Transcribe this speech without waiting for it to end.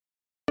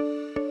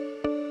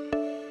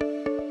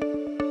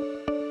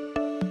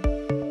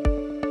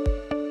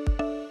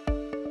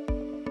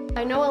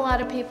I know a lot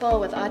of people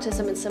with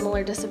autism and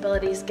similar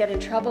disabilities get in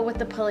trouble with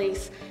the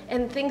police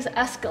and things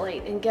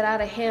escalate and get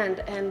out of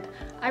hand, and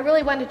I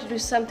really wanted to do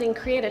something,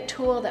 create a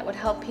tool that would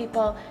help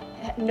people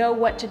know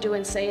what to do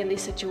and say in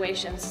these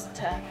situations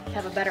to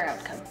have a better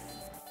outcome.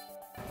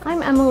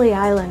 I'm Emily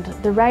Iland,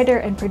 the writer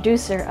and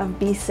producer of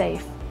Be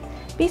Safe.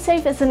 Be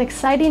Safe is an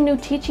exciting new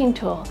teaching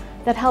tool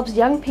that helps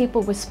young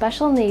people with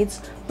special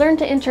needs learn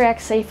to interact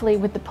safely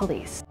with the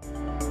police.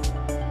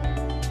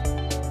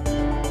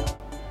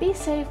 Be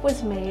Safe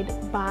was made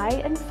by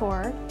and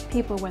for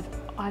people with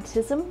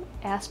autism,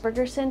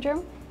 Asperger's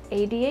syndrome,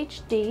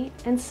 ADHD,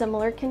 and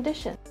similar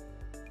conditions.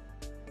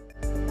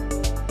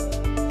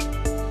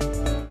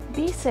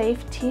 Be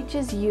Safe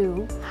teaches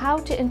you how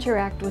to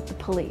interact with the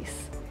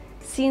police.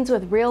 Scenes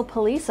with real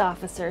police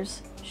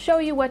officers show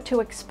you what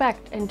to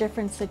expect in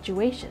different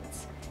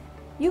situations.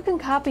 You can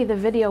copy the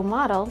video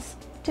models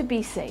to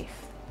Be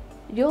Safe.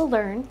 You'll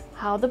learn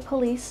how the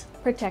police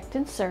protect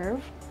and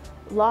serve,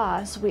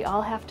 laws we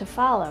all have to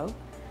follow,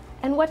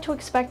 and what to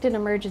expect in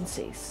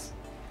emergencies.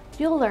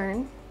 You'll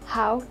learn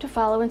how to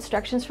follow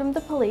instructions from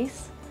the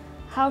police,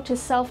 how to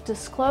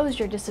self-disclose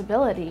your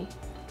disability,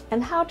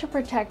 and how to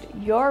protect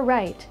your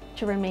right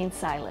to remain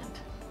silent.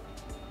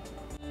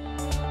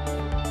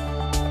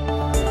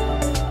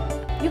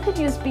 You could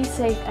use Be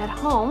Safe at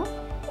home,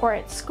 or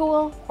at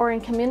school, or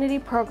in community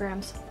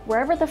programs,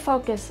 wherever the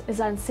focus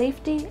is on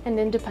safety and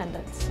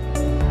independence.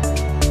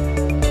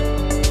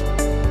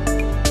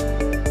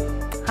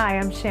 Hi,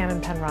 I'm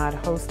Shannon Penrod,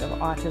 host of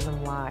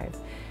Autism Live.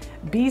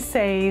 Be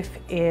Safe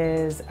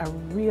is a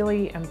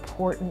really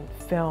important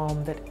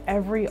film that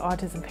every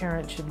autism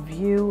parent should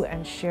view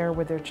and share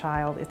with their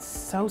child. It's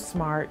so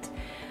smart.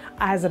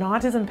 As an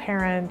autism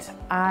parent,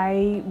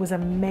 I was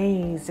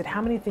amazed at how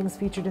many things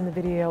featured in the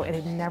video it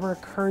had never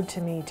occurred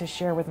to me to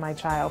share with my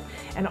child.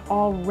 And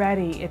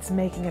already it's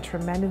making a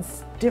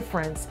tremendous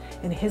difference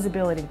in his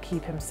ability to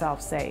keep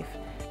himself safe.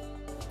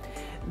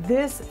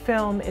 This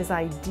film is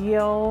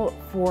ideal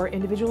for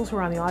individuals who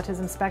are on the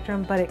autism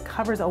spectrum, but it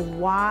covers a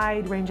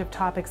wide range of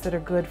topics that are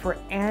good for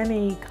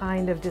any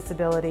kind of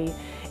disability.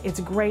 It's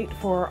great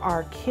for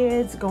our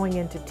kids going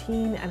into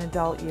teen and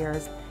adult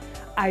years.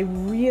 I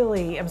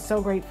really am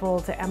so grateful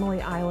to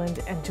Emily Iland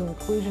and to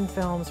Inclusion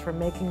Films for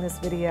making this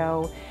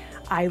video.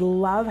 I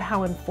love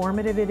how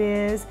informative it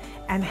is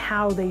and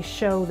how they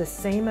show the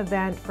same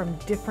event from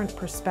different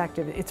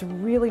perspectives. It's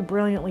really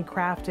brilliantly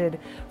crafted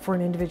for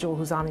an individual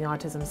who's on the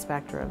autism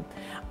spectrum.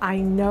 I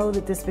know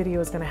that this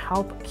video is going to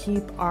help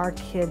keep our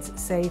kids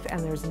safe, and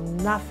there's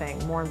nothing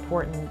more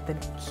important than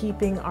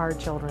keeping our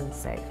children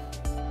safe.